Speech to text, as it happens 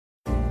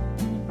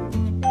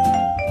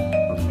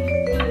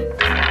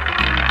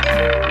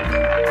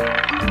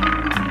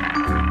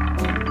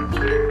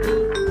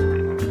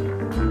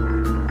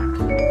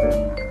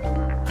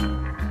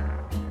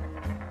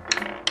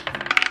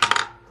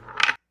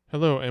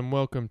and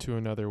welcome to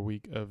another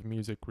week of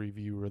Music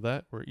Review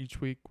Roulette, where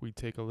each week we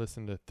take a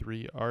listen to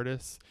 3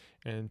 artists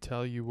and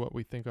tell you what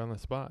we think on the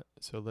spot.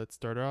 So let's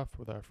start off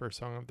with our first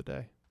song of the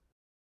day.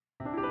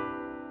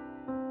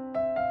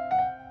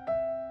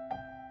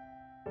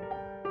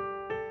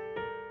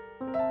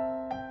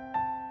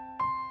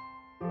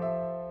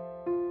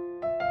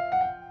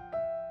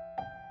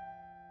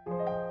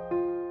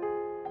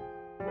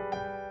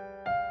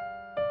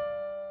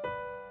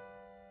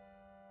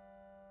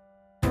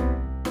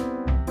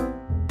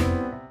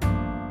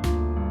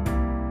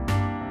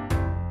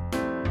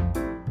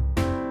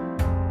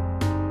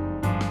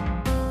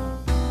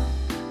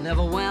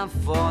 Never went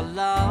for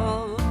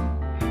love,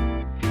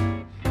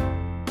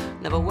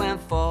 never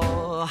went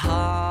for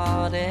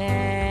heartache,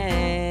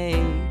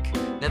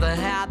 never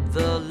had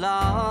the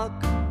luck,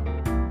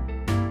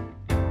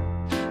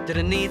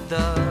 didn't need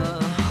the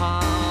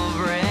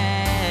heartbreak.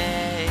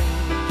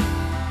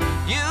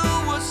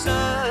 You were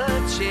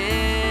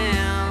searching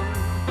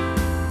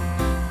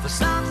for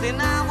something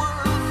I would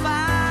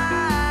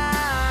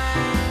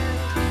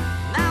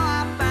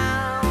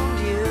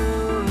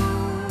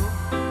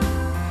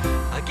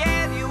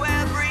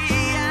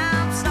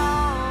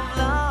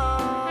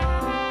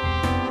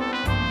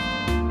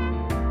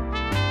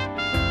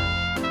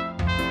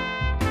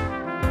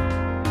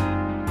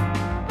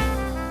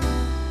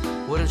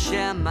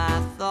share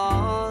my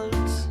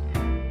thoughts,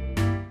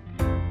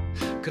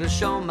 couldn't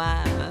show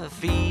my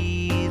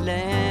feelings,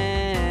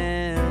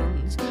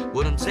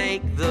 wouldn't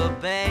take the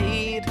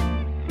bait,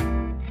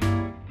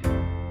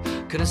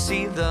 couldn't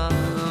see the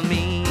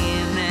meanings.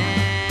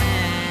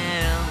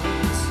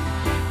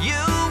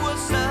 You were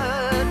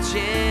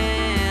searching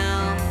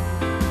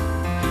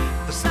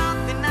for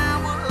something I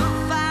would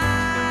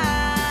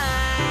find,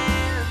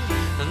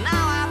 and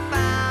now I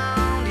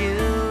found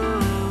you.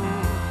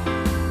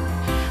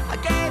 I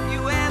gave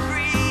you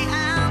every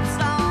ounce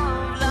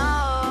of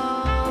love.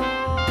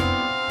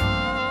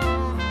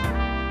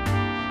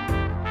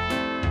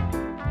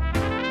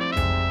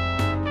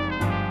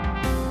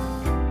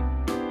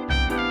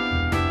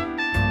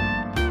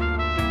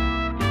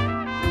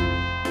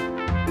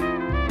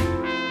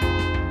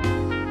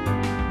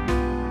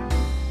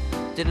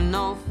 Didn't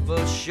know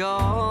for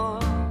sure,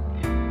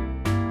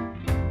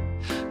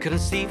 couldn't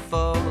see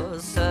for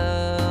certain,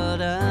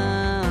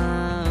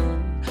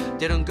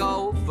 didn't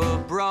go for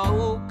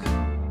broke,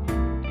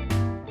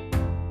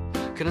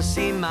 couldn't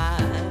see my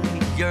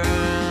yearning.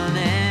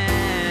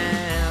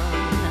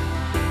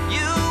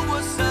 You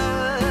were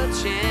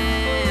searching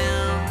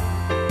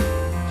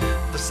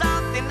for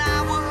something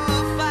I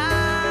would find,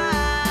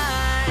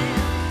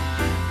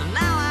 and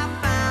now I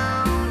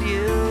found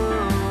you.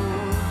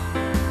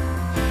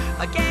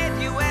 I gave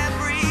you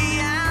every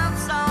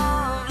ounce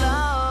of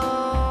love.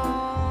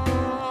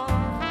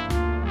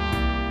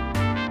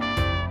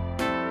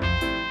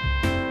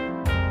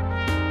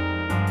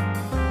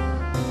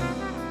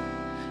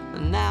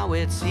 And now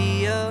it's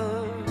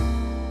here,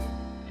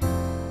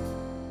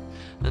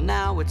 and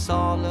now it's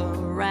all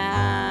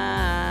around.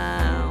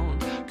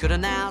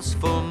 Couldn't ask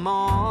for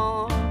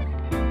more.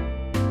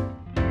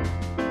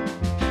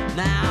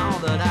 Now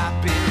that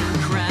I've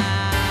been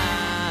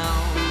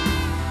crowned,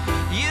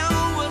 you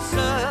were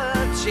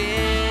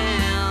searching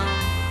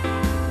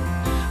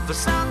for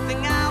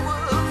something I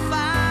would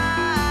find,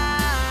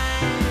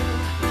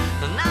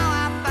 and now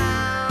I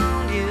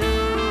found you.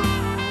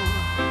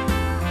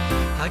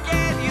 I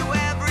gave you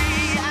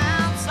every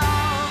ounce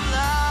of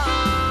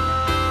love,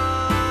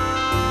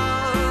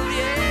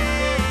 yeah.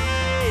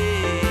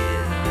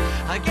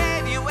 I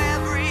gave you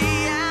every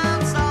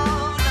ounce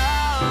of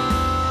love.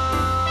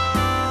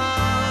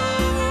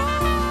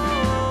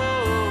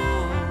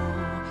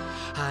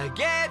 I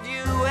gave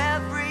you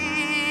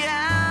every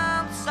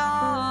ounce of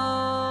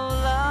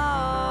love.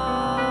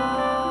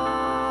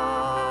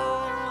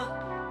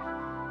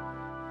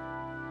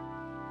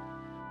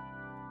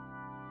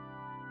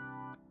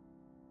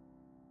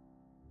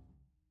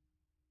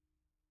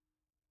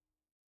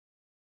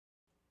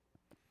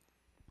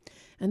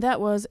 And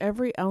that was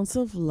Every Ounce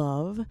of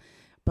Love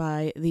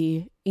by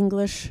the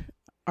English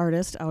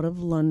artist out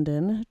of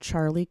London,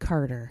 Charlie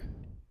Carter.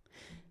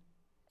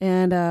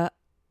 And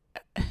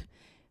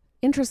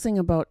interesting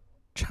about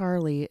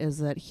Charlie is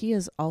that he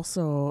is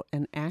also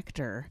an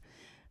actor.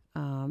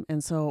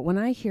 And so when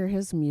I hear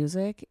his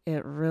music,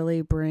 it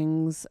really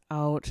brings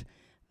out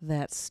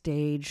that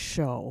stage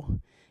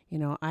show. You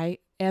know,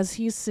 as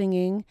he's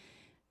singing,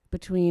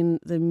 between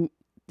the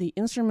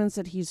instruments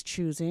that he's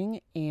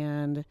choosing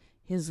and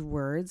his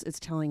words, it's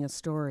telling a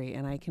story,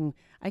 and I can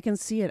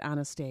see it on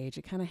a stage.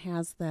 It kind of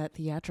has that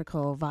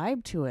theatrical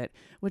vibe to it,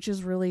 which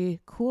is really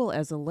cool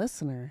as a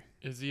listener.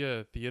 Is he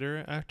a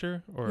theater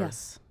actor? Or?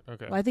 Yes.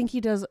 Okay. Well, I think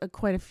he does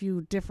quite a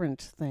few different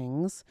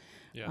things.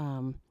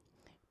 Yeah.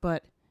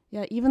 But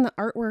yeah, even the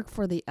artwork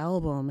for the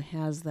album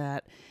has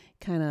that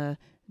kind of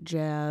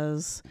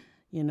jazz,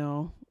 you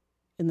know,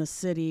 in the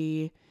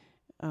city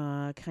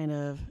kind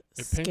of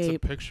It scape. paints a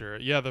picture.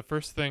 Yeah, the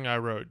first thing I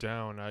wrote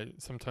down, I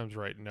sometimes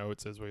write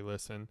notes as we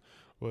listen,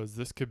 was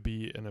this could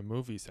be in a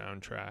movie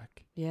soundtrack.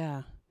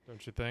 Yeah.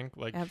 Don't you think?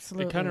 Like,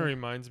 Absolutely. it kind of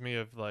reminds me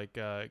of like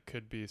it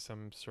could be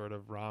some sort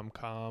of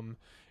rom-com,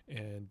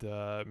 and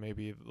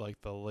maybe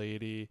like the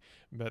lady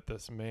met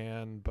this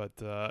man, but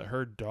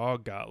her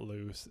dog got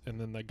loose, and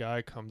then the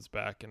guy comes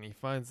back and he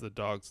finds the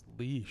dog's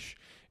leash,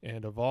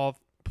 and of all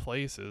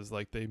places,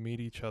 like they meet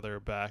each other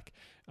back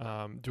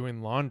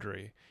doing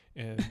laundry,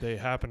 and they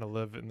happen to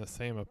live in the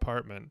same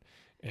apartment,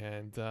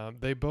 and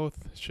they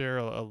both share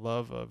a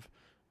love of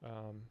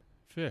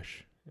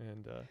fish,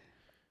 and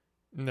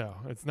no,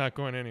 it's not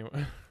going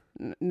anywhere.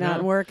 Not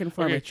No? working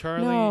for Okay, me.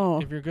 Charlie,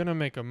 No. if you're gonna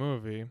make a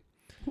movie,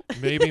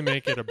 maybe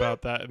make it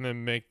about that, and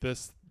then make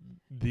this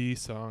the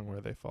song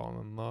where they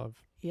fall in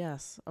love.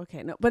 Yes.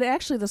 Okay. No, but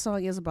actually, the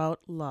song is about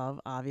love.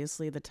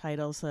 Obviously, the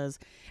title says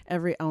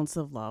 "Every Ounce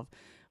of Love,"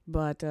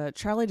 but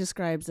Charlie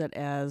describes it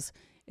as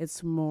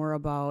it's more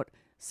about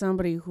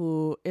somebody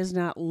who is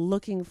not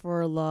looking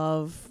for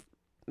love,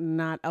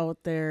 not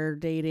out there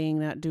dating,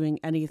 not doing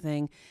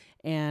anything,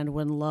 and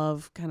when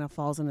love kind of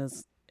falls in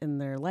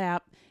their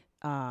lap,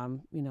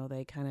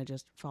 they kind of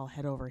just fall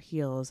head over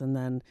heels, and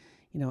then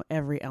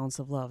every ounce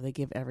of love, they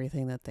give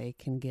everything that they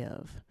can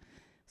give.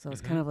 So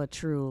it's kind of a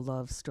true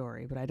love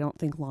story, but I don't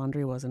think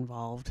laundry was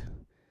involved.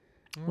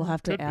 We'll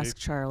have to Could be. ask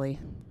Charlie.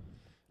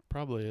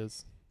 Probably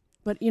is.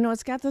 But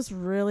it's got this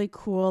really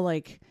cool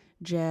like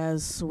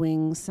jazz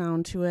swing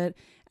sound to it,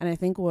 and I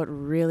think what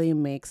really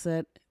makes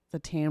it the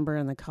timbre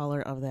and the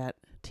color of that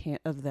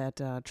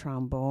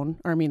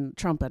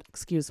trumpet.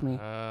 Excuse me.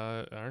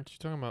 Aren't you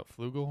talking about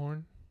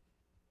flugelhorn?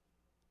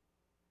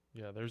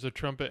 Yeah, there's a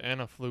trumpet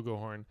and a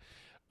flugelhorn.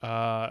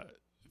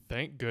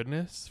 Thank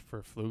goodness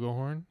for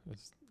flugelhorn.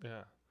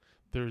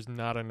 There's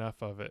not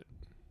enough of it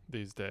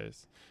these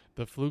days.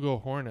 The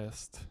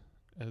flugelhornist,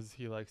 as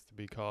he likes to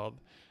be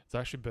called, has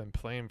actually been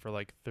playing for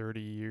like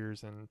 30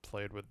 years and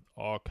played with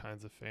all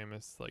kinds of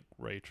famous, like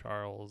Ray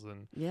Charles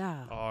and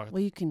Yeah. all,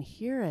 Well, you can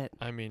hear it.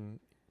 I mean,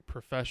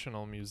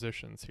 professional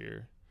musicians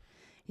here.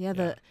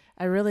 Yeah.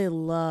 I really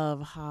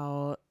love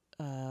how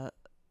the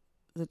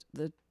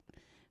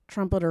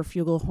trumpet or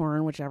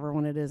flugelhorn, whichever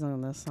one it is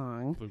on this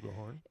song,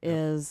 Flugelhorn.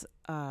 is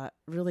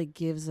really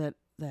gives it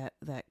that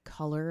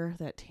color,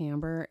 that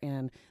timbre,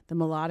 and the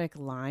melodic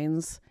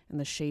lines and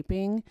the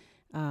shaping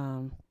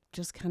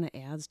just kind of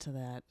adds to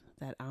that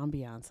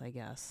ambiance, I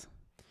guess.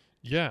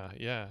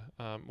 Yeah.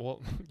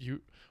 Well,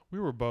 we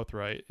were both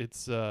right.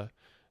 It's the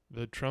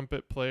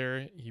trumpet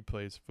player. He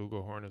plays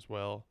flugelhorn as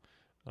well.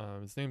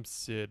 His name's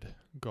Sid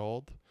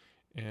Gold,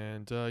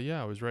 and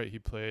I was right. He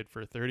played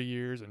for 30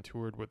 years and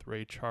toured with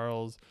Ray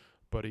Charles,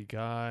 Buddy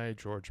Guy,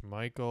 George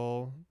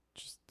Michael.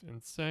 Just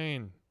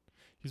insane.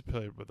 He's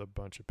played with a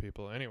bunch of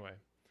people. Anyway,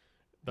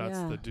 that's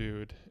the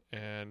dude.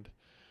 And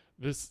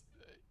this,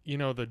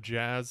 the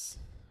jazz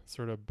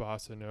sort of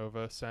bossa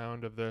nova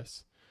sound of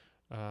this,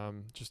 I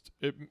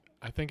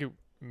think it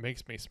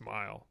makes me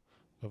smile,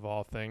 of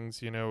all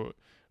things.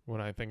 When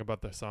I think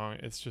about the song,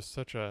 it's just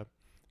such a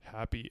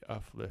happy,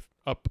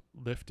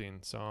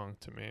 uplifting song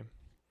to me.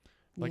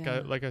 Like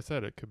I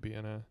said, it could be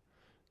in a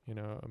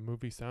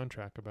movie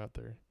soundtrack about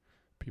their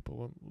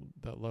people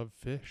that love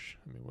fish.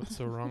 I mean, what's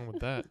so wrong with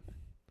that?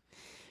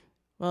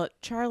 Well,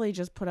 Charlie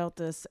just put out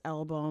this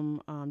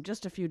album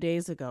just a few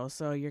days ago,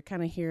 so you're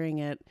kind of hearing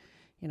it,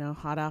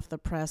 hot off the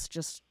press,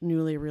 just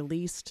newly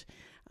released.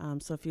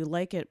 So if you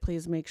like it,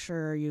 please make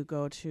sure you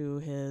go to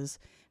his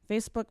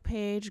Facebook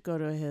page, go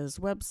to his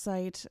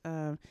website,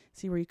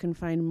 see where you can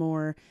find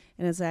more.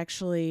 And it's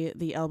actually,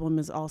 the album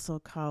is also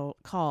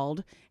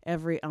called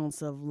Every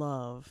Ounce of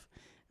Love.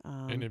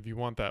 And if you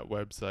want that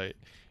website,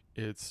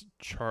 it's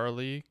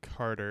Charlie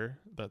Carter,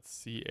 that's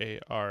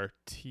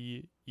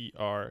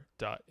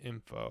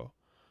CARTER.info.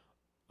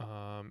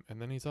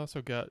 And then he's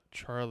also got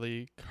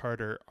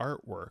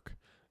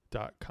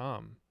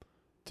CharlieCarterArtwork.com.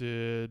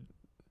 Did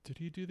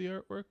he do the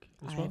artwork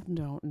as well? I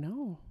don't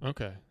know.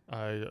 Okay.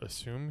 I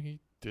assume he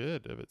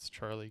did, if it's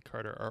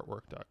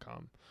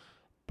CharlieCarterArtwork.com.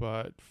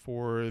 But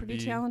for Pretty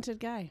talented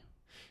guy.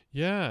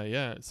 Yeah.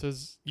 It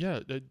says,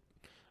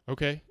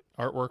 okay,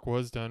 artwork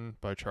was done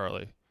by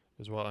Charlie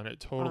as well, and it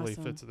totally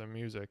Awesome. fits the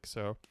music.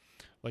 So,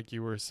 like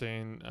you were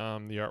saying,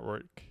 the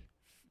artwork,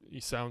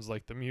 he sounds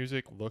like the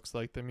music, looks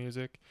like the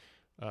music.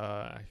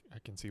 I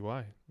can see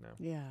why now.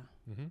 Yeah,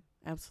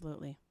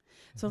 absolutely.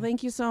 So Mm-hmm.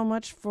 thank you so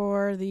much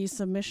for the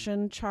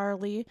submission,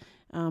 Charlie.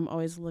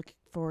 Always look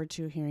forward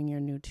to hearing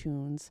your new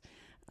tunes.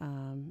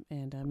 And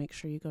make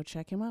sure you go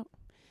check him out.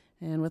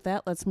 And with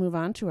that, let's move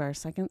on to our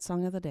second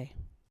song of the day.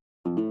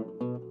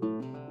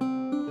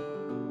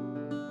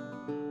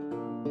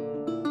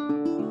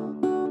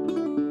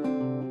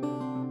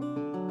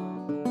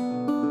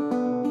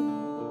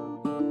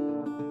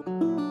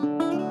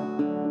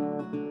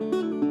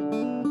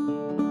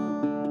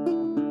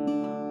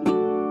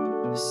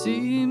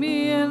 See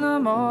me in the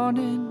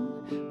morning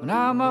when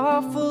I'm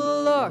all full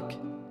of luck.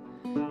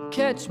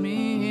 Catch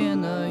me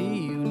in the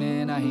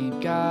evening, I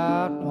ain't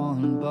got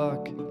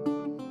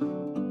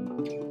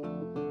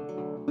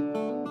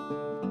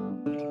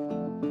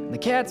 $1. The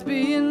cats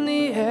be in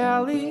the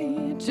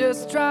alley,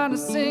 just trying to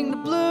sing the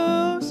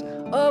blues.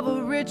 of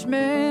a rich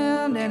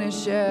man and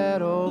his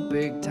shadow,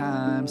 big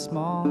time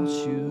small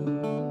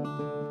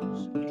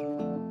shoes.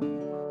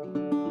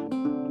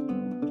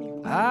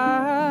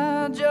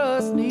 I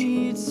just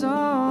need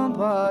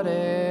somebody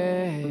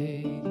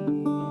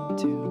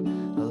to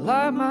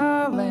light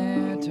my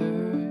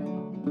lantern.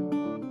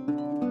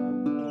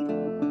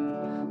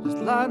 Just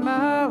light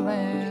my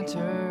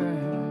lantern.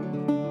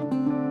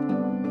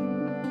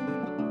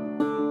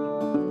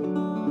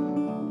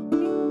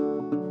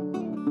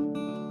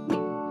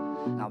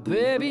 Now,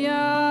 baby,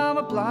 I'm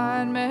a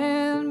blind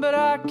man, but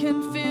I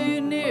can feel you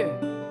near.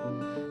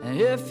 And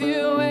if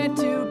you ain't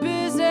too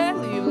busy,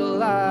 leave the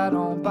light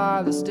on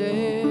by the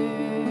stairs.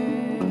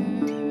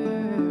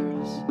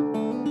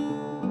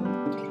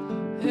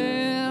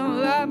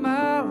 And light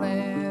my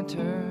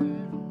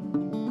lantern.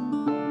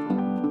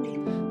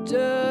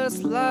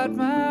 Just light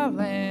my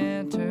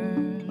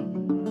lantern.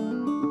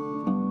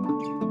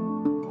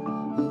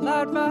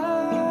 Light my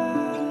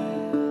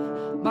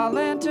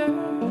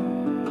lantern.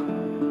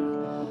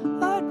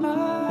 Light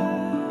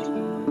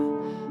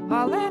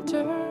my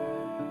lantern.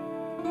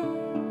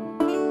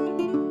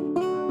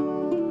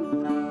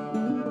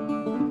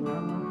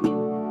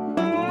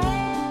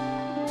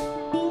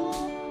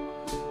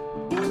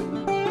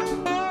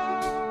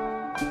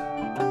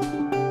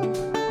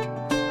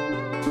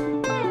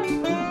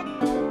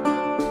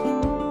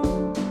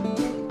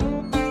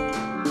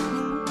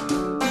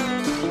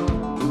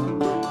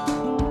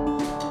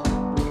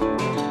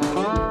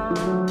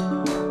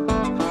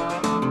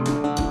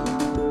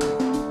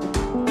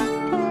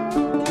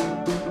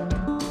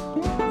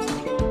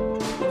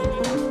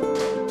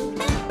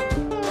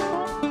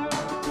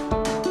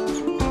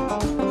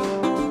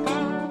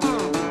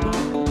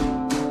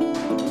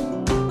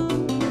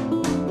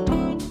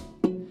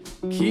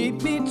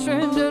 Keep me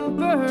trimmed and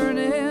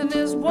burning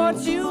is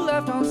what you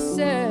left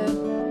unsaid.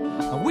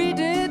 We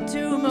did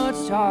too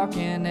much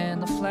talking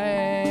and the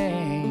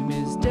flame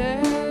is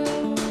dead.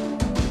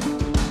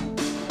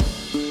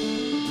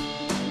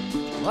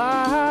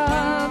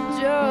 I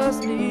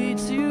just need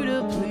you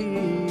to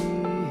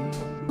please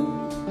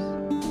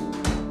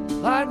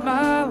light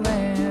my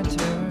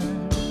lantern.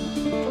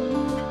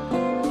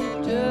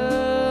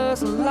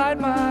 Just light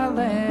my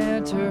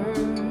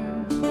lantern.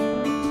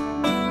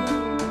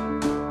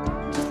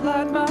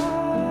 Light my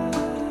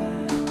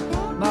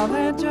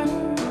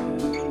lantern.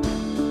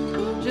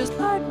 Just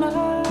light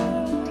my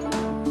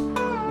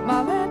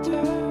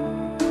lantern.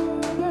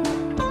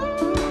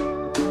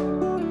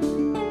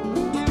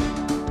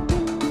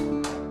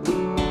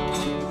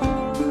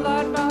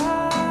 Light my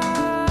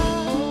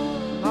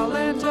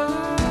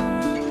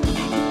lantern.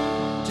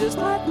 Just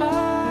light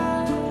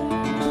my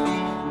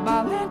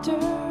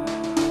lantern.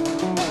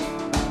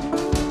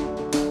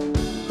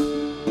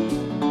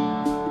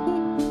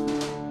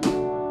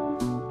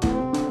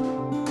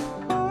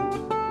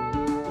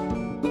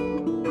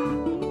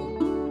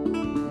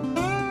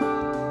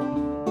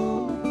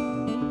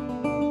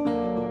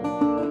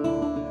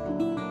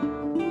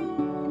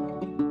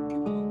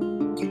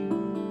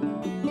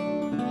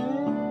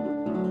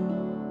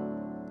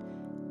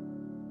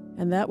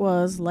 And that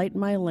was Light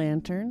My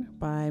Lantern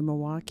by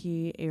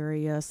Milwaukee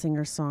area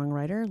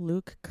singer-songwriter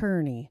Luke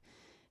Kearney.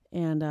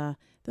 And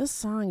this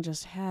song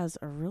just has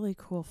a really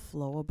cool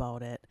flow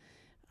about it.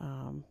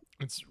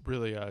 It's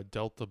really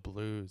Delta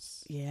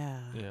blues.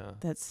 Yeah. Yeah.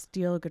 That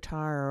steel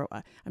guitar.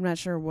 I'm not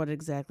sure what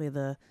exactly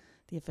the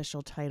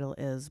official title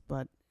is,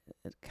 but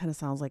it kind of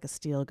sounds like a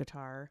steel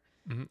guitar.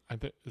 Mm-hmm. I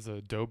think it's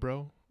a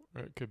dobro,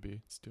 or it could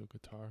be steel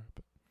guitar.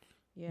 But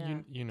Yeah.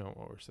 you know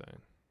what we're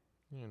saying.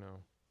 You know.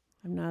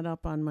 I'm not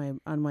up on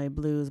my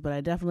blues, but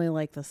I definitely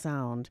like the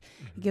sound.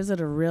 Mm-hmm. It gives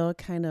it a real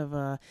kind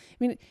of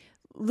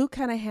Luke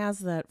kind of has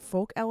that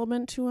folk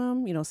element to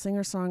him. You know,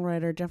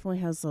 singer-songwriter, definitely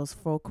has those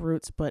folk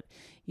roots, but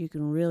you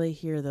can really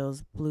hear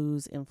those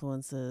blues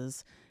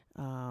influences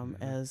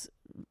as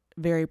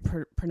very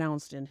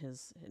pronounced in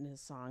his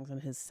songs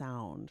and his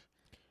sound.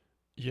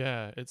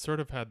 Yeah, it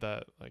sort of had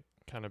that like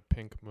kind of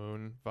Pink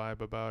Moon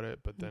vibe about it,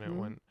 but then it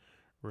went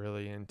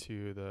really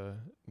into the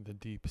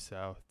deep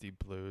south,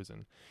 deep blues,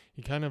 and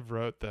he kind of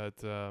wrote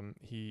that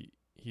he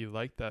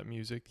liked that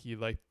music. He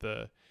liked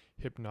the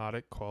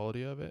hypnotic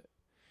quality of it.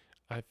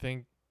 I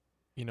think,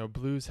 you know,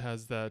 blues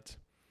has that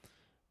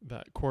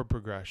chord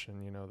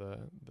progression, you know,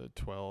 the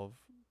 12,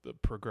 the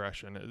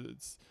progression.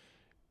 It's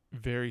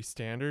very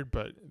standard,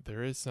 but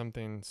there is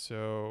something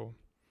so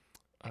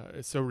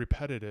it's so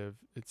repetitive,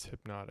 it's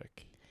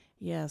hypnotic.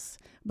 Yes,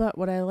 but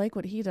what I like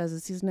what he does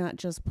is he's not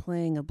just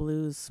playing a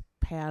blues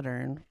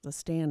pattern, the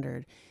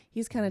standard.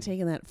 He's kind of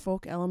taking that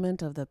folk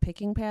element of the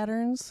picking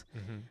patterns,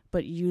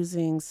 but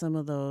using some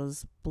of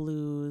those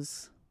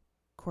blues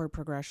chord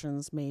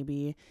progressions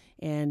maybe,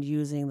 and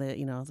using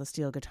the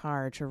steel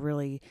guitar to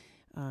really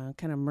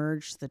kind of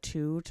merge the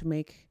two to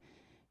make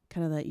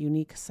kind of that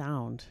unique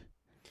sound.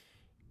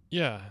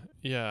 Yeah,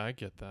 I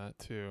get that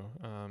too.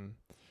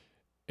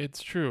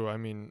 It's true. I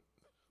mean,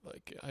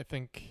 like, I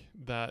think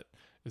that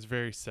is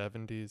very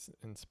 70s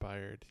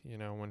inspired, you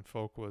know, when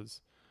folk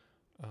was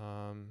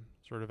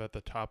sort of at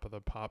the top of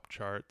the pop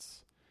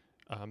charts.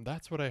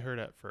 That's what I heard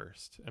at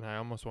first, and I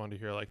almost wanted to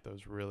hear like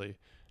those really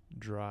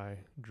dry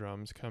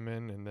drums come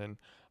in, and then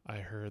I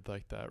heard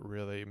like that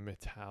really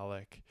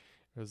metallic.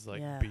 It was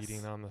like beating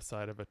Yes. on the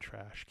side of a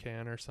trash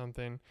can or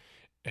something,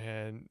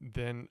 and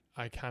then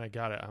I kind of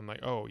got it. I'm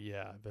like, oh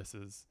yeah, this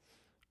is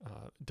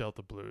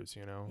Delta blues,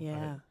 you know?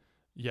 Yeah.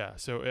 Yeah.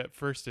 So at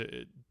first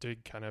it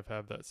did kind of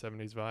have that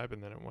 70s vibe,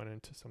 and then it went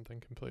into something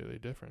completely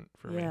different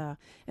for me. Yeah.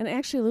 And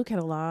actually, Luke had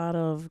a lot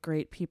of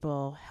great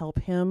people help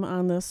him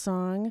on this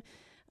song.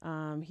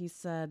 He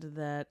said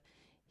that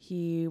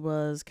he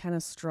was kind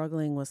of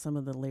struggling with some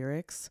of the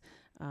lyrics.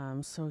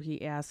 So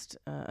he asked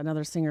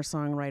another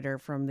singer-songwriter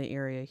from the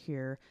area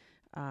here,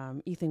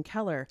 Ethan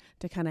Keller,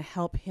 to kind of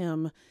help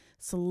him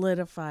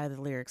solidify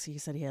the lyrics. He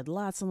said he had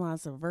lots and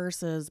lots of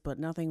verses, but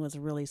nothing was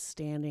really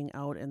standing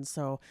out. And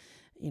so,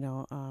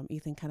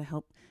 Ethan kind of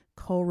helped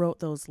co-wrote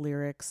those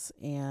lyrics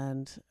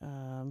and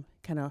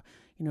kind of,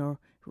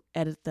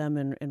 edit them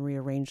and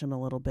rearrange them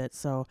a little bit.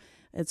 So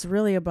it's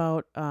really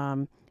about,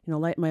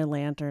 Light My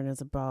Lantern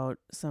is about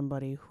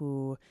somebody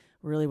who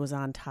really was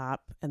on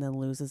top and then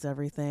loses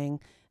everything.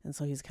 And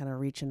so he's kind of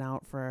reaching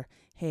out for,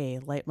 hey,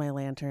 light my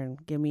lantern,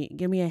 give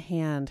me a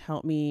hand,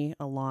 help me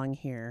along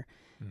here.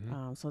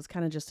 Mm-hmm. So it's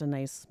kind of just a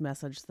nice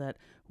message that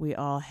we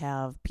all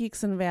have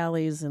peaks and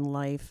valleys in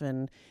life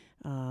and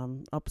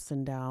ups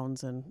and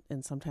downs,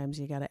 and sometimes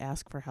you got to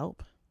ask for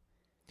help.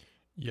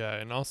 Yeah,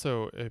 and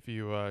also if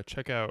you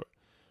check out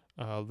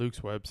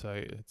Luke's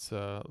website, it's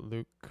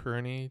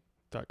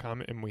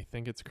lukekearney.com, and we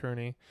think it's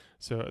Kearney.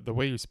 So the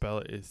way you spell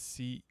it is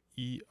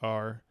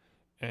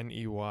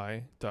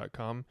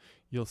CERNEY.com.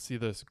 You'll see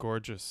this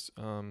gorgeous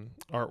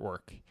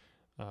artwork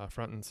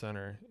front and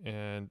center,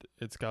 and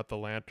it's got the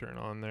lantern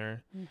on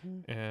there,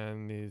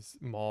 and these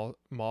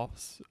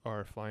moths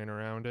are flying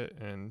around it,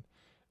 and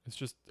it's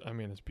just,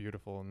 it's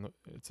beautiful, and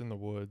it's in the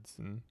woods,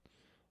 and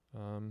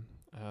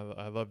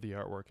I love the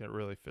artwork. It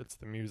really fits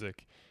the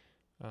music,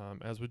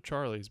 as with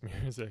Charlie's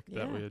music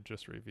that we had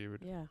just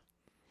reviewed. Yeah.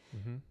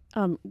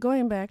 Mm-hmm.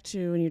 Going back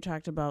to when you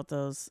talked about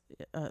those,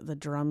 the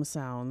drum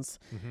sounds,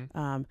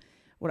 Mm-hmm.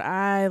 what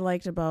I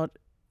liked about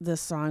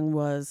this song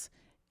was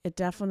it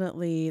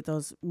definitely,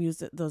 those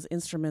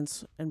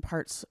instruments and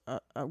parts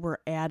were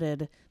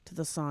added to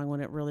the song when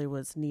it really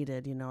was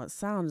needed. It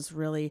sounds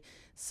really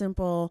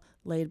simple,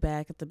 laid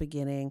back at the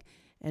beginning,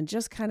 and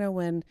just kind of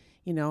when,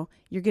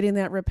 you're getting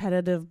that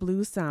repetitive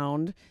blues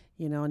sound,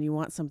 and you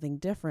want something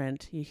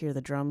different, you hear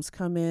the drums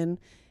come in,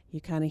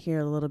 you kind of hear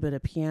a little bit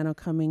of piano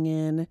coming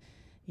in,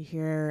 you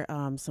hear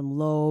some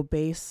low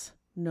bass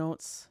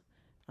notes,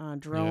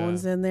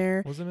 drones in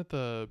there. Wasn't it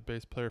the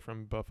bass player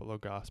from Buffalo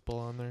Gospel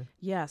on there?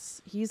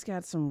 Yes, he's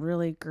got some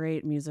really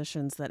great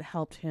musicians that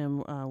helped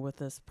him with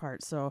this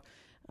part. So,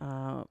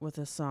 with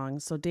this song.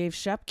 So Dave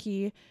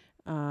Shepke,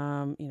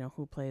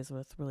 who plays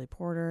with Willie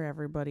Porter,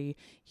 everybody,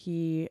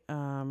 he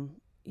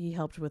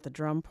helped with the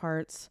drum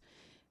parts.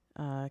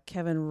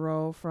 Kevin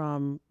Rowe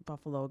from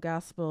Buffalo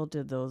Gospel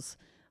did those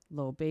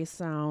low bass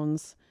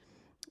sounds.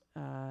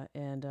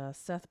 And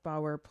Seth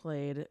Bauer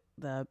played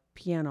the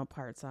piano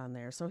parts on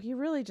there. So he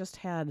really just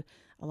had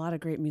a lot of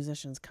great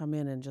musicians come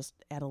in and just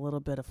add a little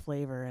bit of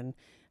flavor. And,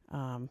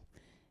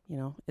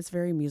 it's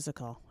very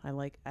musical. I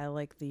like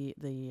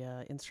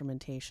the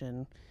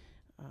instrumentation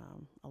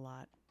a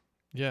lot.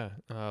 Yeah.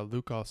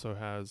 Luke also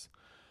has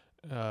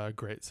a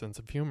great sense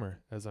of humor,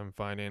 as I'm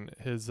finding.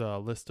 His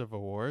list of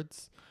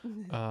awards,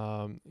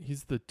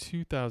 he's the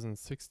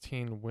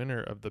 2016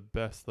 winner of the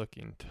Best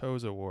Looking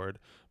Toes Award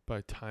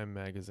by Time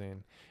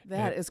Magazine.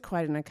 That is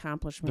quite an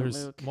accomplishment,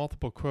 There's Luke.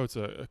 multiple quotes.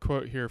 A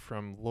quote here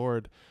from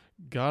Lord: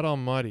 God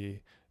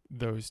Almighty,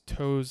 those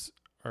toes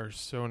are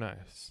so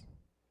nice.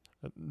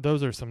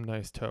 Those are some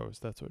nice toes.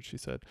 That's what she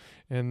said.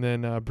 And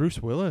then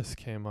Bruce Willis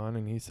came on,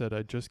 and he said,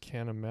 I just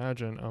can't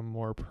imagine a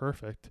more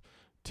perfect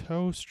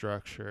toe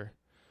structure.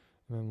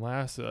 And then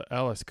last,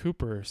 Alice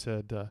Cooper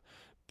said,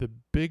 the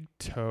big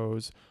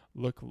toes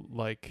look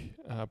like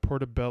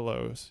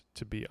portobellos,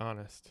 to be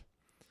honest.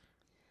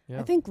 Yeah.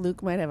 I think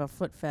Luke might have a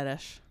foot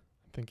fetish.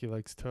 I think he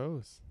likes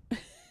toes.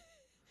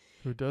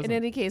 Who doesn't? In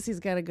any case, he's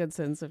got a good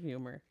sense of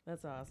humor.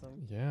 That's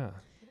awesome. Yeah.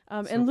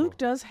 And So Luke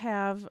cool. does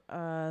have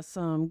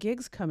some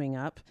gigs coming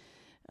up.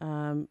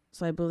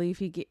 So I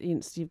believe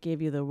Steve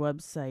gave you the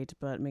website,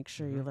 but make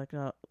sure you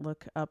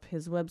look up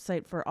his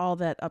website for all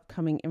that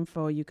upcoming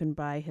info. You can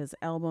buy his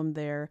album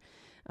there.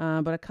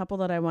 But a couple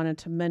that I wanted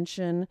to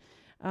mention,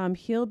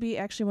 he'll be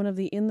actually one of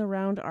the In the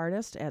Round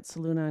artists at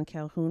Saloon on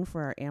Calhoun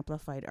for our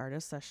Amplified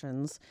Artist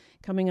Sessions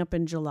coming up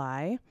in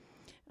July.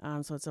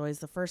 So it's always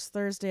the first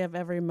Thursday of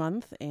every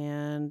month,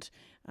 and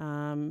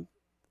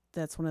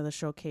that's one of the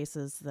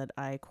showcases that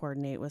I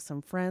coordinate with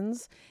some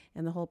friends.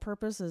 And the whole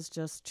purpose is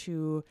just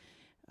to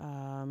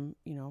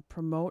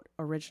promote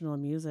original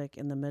music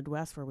in the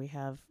Midwest, where we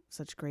have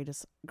such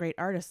great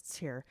artists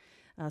here.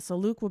 So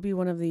Luke will be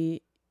one of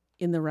the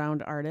In the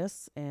Round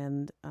artists,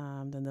 and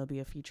then there'll be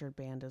a featured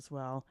band as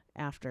well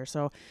after.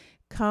 So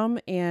come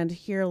and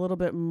hear a little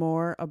bit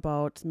more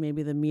about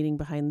maybe the meaning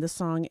behind this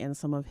song and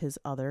some of his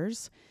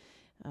others.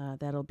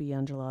 That'll be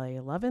on July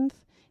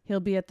 11th. He'll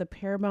be at the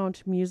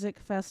Paramount Music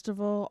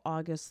Festival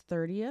August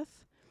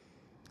 30th.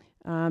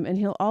 And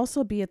he'll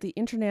also be at the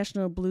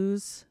International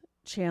Blues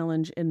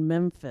Challenge in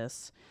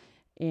Memphis.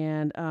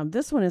 And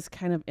this one is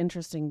kind of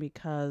interesting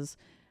because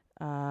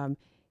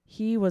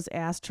he was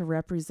asked to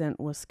represent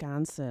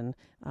Wisconsin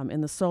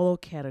in the solo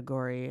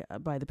category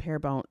by the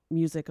Paramount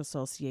Music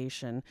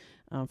Association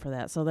for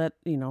that. So that,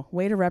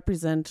 way to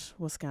represent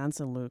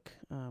Wisconsin, Luke.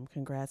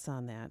 Congrats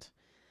on that.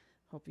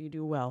 Hope you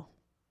do well.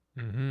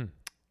 Mm-hmm.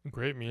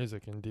 Great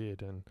music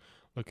indeed. And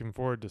looking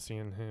forward to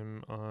seeing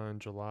him on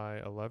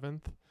July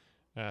 11th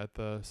at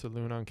the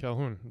Saloon on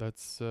Calhoun.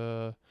 That's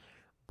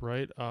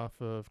right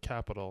off of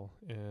Capitol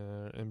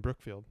in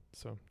Brookfield.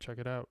 So check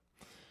it out.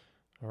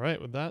 All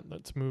right, with that,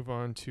 let's move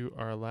on to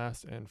our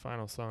last and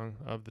final song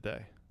of the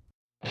day.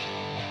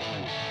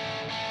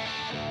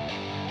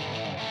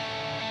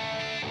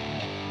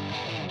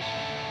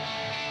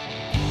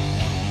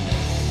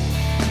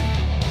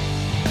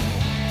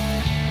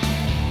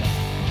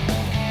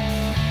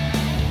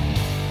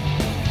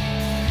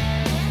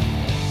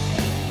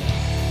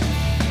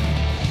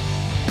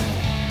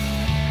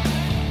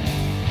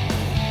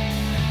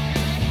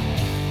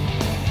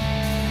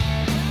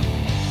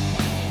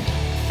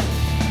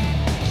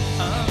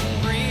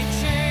 I'm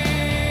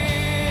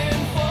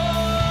reaching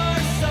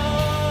for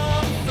some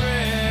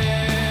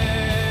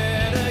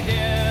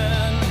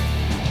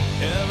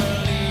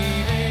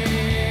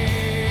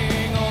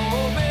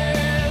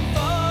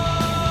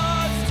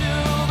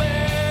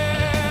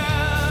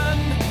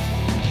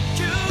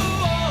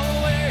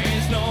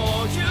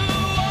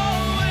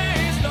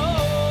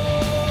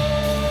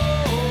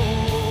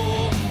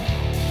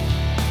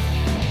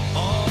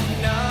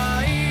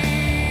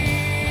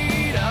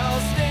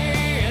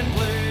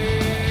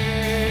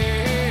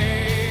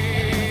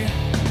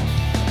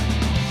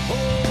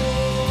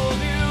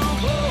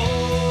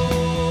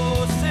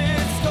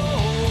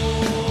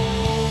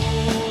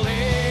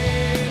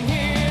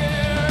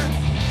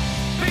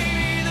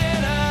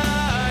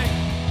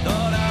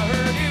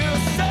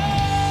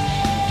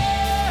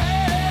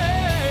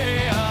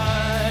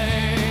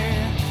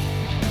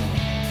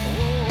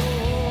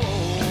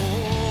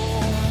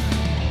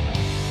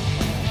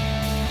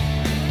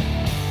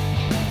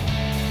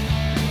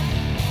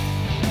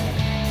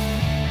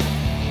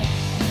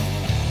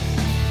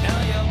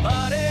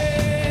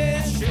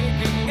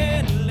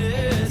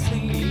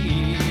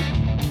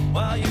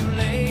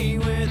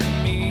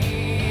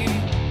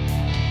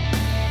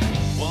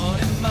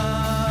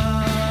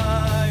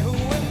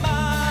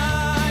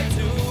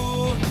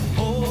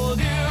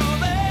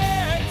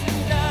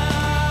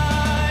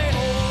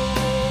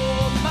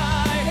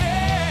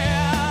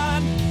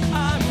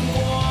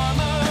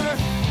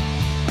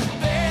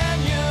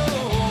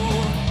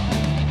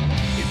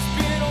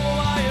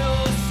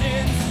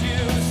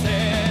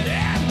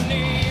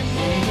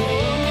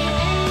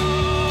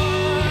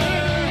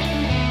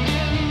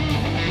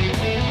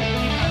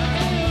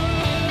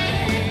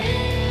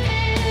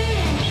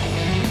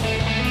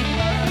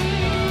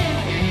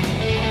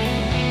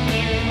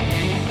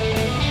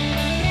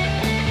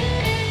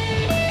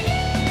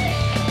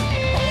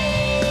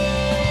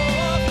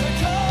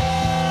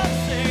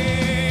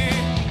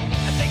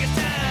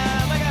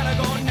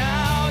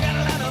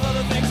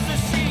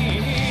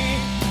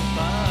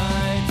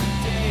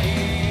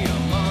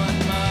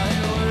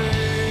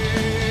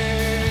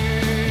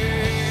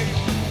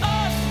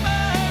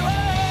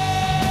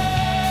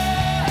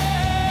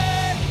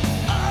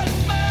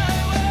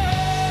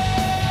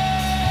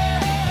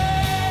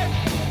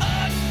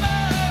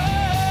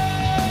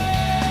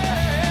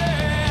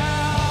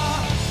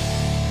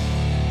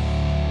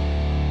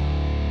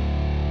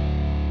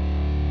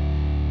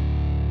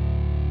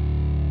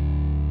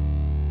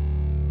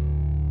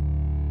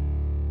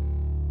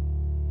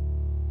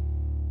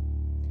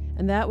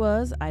And that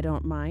was I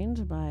Don't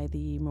Mind by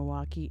the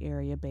Milwaukee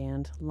area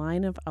band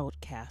Line of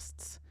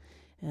Outcasts.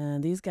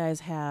 And these guys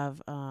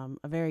have a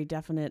very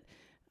definite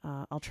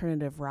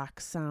alternative rock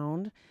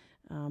sound.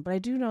 But I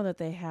do know that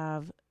they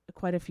have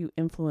quite a few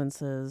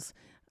influences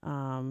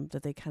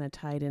that they kind of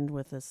tied in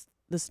with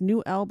this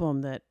new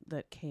album that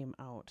came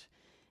out.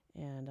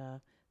 And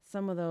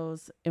some of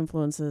those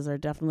influences are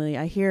definitely,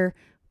 I hear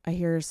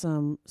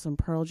some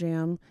Pearl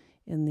Jam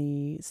in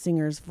the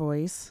singer's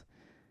voice.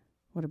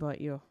 What about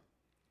you?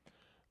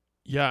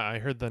 Yeah, I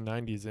heard the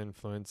 90s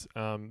influence.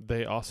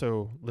 They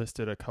also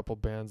listed a couple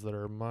bands that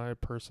are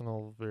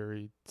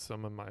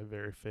some of my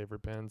very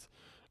favorite bands.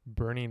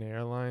 Burning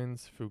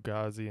Airlines,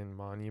 Fugazi, and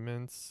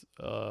Monuments.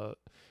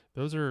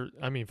 Those are,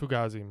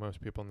 Fugazi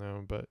most people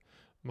know, but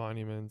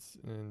Monuments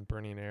and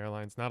Burning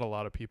Airlines, not a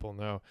lot of people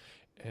know.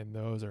 And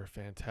those are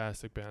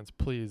fantastic bands.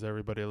 Please,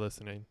 everybody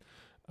listening,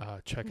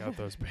 check out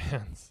those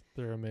bands.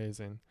 They're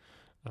amazing.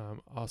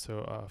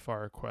 Also,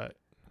 Farquet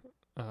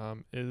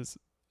is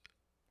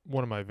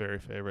one of my very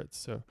favorites.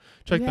 So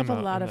check them out. You have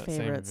a lot of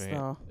favorites,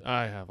 though.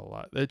 I have a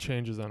lot. It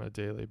changes on a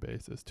daily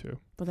basis, too.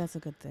 But that's a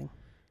good thing.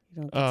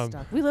 You don't get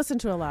stuck. We listen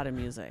to a lot of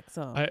music.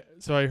 So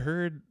I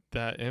heard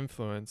that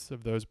influence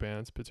of those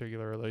bands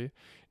particularly,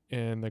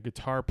 and the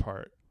guitar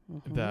part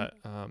Mhm. that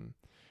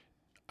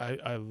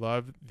I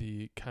love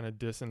the kind of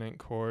dissonant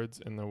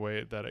chords and the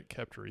way that it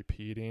kept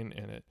repeating,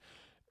 and it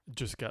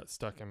just got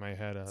stuck in my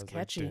head. I It's was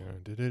catchy.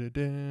 like, dun, dun,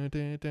 dun, dun,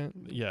 dun,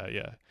 dun.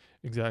 Yeah,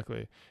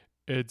 exactly.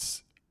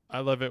 I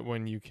love it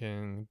when you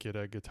can get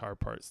a guitar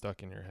part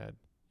stuck in your head,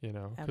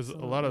 because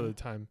a lot of the Absolutely.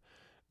 time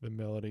the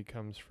melody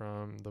comes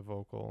from the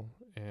vocal,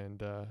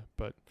 and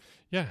but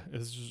yeah,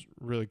 it's just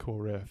really cool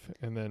riff.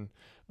 And then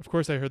of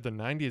course I heard the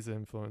 90s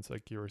influence,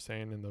 like you were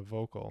saying, in the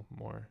vocal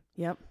more.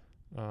 Yep.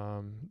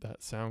 That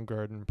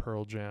Soundgarden,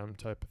 Pearl Jam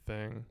type of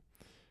thing.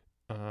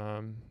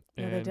 Yeah,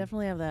 they And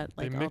definitely have that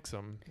they like mix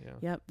them. Yeah.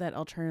 yep, that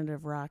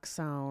alternative rock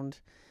sound,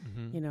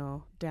 Mm-hmm.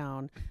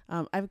 down.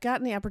 I've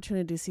gotten the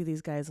opportunity to see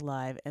these guys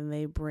live, and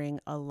they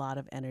bring a lot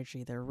of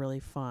energy. They're really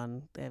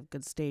fun. They have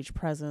good stage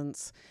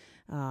presence.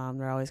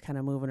 They're always kind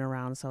of moving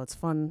around, so it's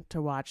fun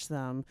to watch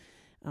them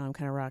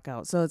kind of rock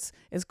out. So it's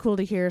cool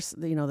to hear,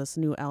 this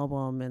new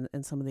album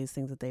and some of these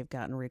things that they've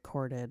gotten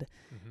recorded.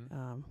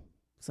 Mm-hmm.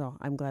 So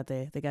I'm glad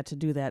they got to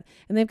do that.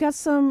 And they've got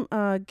some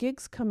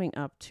gigs coming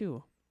up,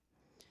 too.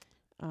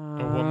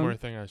 One more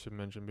thing I should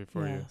mention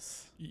before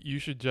yes. you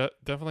should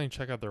definitely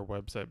check out their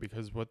website,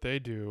 because what they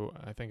do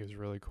I think is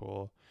really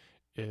cool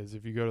is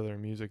if you go to their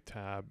music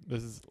tab,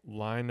 this is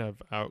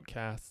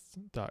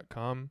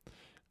lineofoutcasts.com,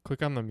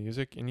 click on the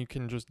music and you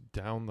can just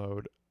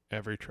download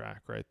every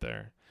track right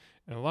there.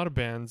 And a lot of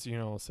bands,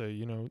 will say,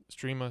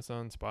 stream us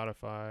on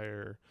Spotify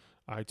or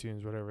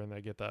iTunes, whatever, and they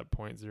get that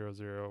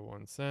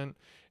 0.001 cent.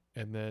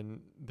 And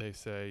then they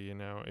say,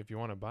 if you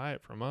want to buy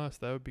it from us,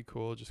 that would be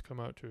cool. Just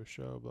come out to a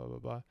show, blah, blah,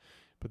 blah.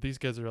 But these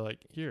guys are like,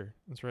 here,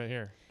 it's right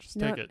here. Just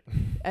take it.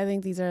 I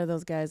think these are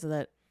those guys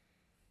that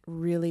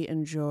really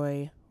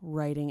enjoy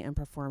writing and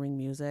performing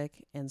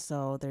music. And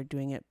so they're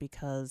doing it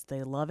because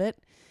they love it.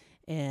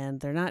 And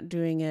they're not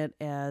doing it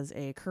as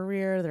a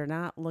career. They're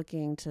not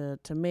looking to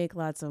make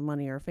lots of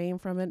money or fame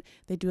from it.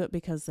 They do it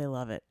because they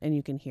love it. And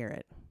you can hear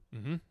it.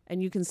 Mm-hmm.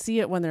 And you can see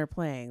it when they're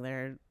playing.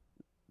 They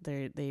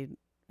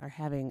are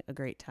having a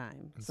great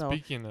time. And So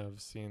speaking of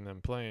seeing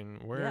them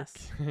playing, where Yes.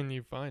 can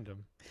you find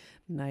them?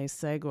 nice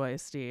segue,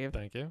 Steve.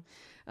 Thank you.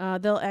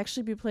 They'll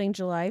actually be playing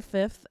July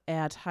 5th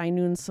at High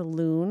Noon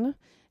Saloon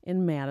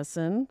in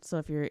Madison. So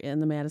if you're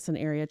in the Madison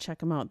area, check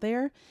them out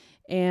there.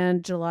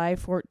 And July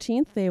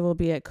 14th, they will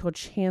be at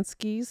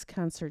Kochanski's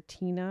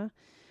Concertina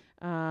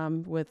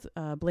with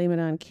Blame It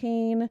On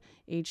Kane,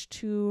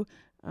 H2,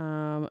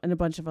 and a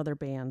bunch of other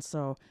bands.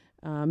 So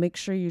make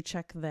sure you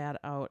check that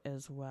out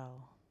as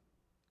well.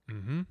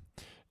 Mm-hmm.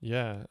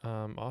 Yeah,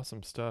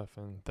 awesome stuff.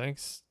 And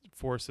thanks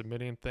for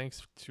submitting.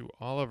 Thanks to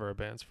all of our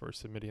bands for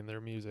submitting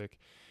their music.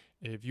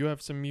 If you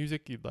have some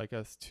music you'd like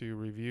us to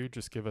review,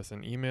 just give us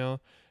an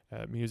email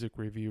at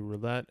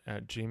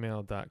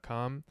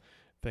musicreviewroulette@gmail.com.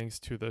 Thanks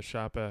to the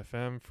Shop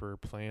FM for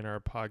playing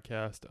our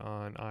podcast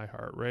on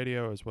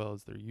iHeartRadio as well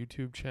as their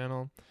YouTube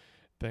channel.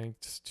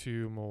 Thanks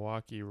to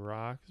Milwaukee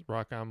Rocks,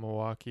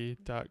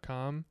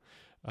 rockonmilwaukee.com,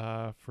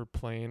 for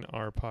playing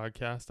our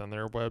podcast on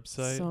their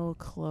website. So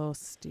close,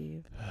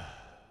 Steve.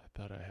 I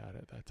thought I had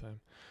it that time.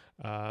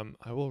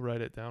 I will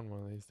write it down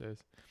one of these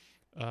days.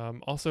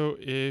 Also,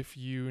 if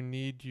you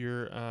need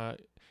your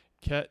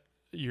cat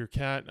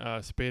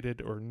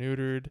spaded or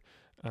neutered,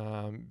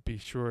 be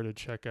sure to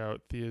check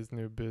out Thea's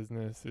new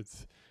business.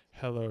 It's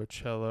Hello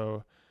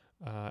Cello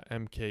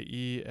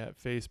MKE at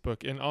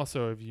Facebook. And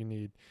also, if you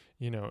need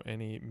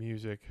any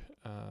music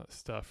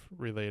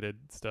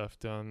related stuff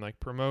done, like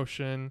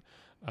promotion,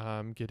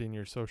 getting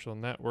your social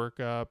network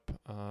up,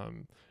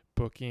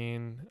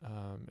 booking,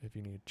 if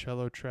you need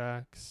cello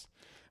tracks.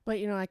 But,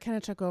 I kind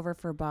of took over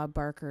for Bob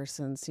Barker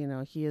since,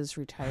 he is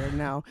retired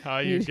now.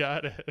 You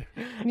got it.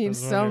 Need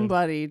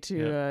somebody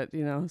to,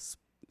 Yeah.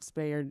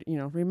 spay or,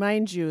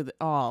 remind you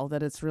all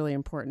that it's really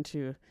important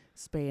to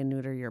spay and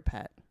neuter your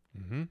pet.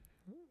 Mm-hmm.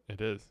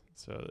 It is.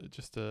 So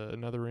just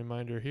another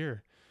reminder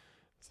here,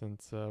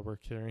 since we're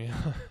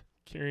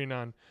carrying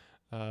on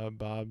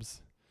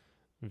Bob's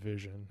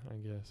vision, I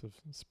guess, of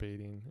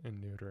spading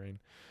and neutering.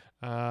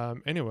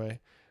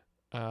 Anyway,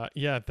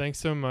 thanks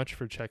so much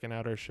for checking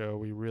out our show.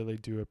 We really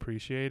do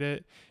appreciate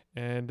it.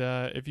 And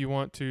if you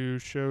want to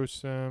show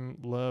some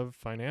love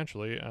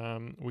financially,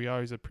 we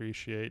always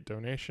appreciate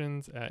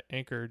donations at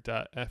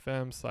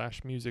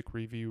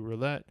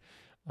anchor.fm/musicreviewroulette.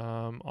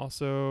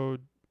 Also,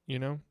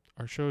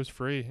 our show is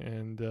free,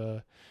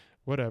 and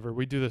whatever.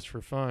 We do this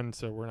for fun,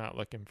 so we're not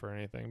looking for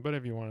anything. But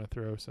if you want to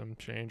throw some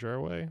change our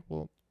way,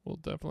 we'll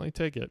definitely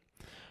take it.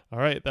 All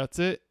right, that's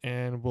it,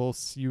 and we'll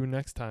see you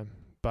next time.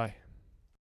 Bye.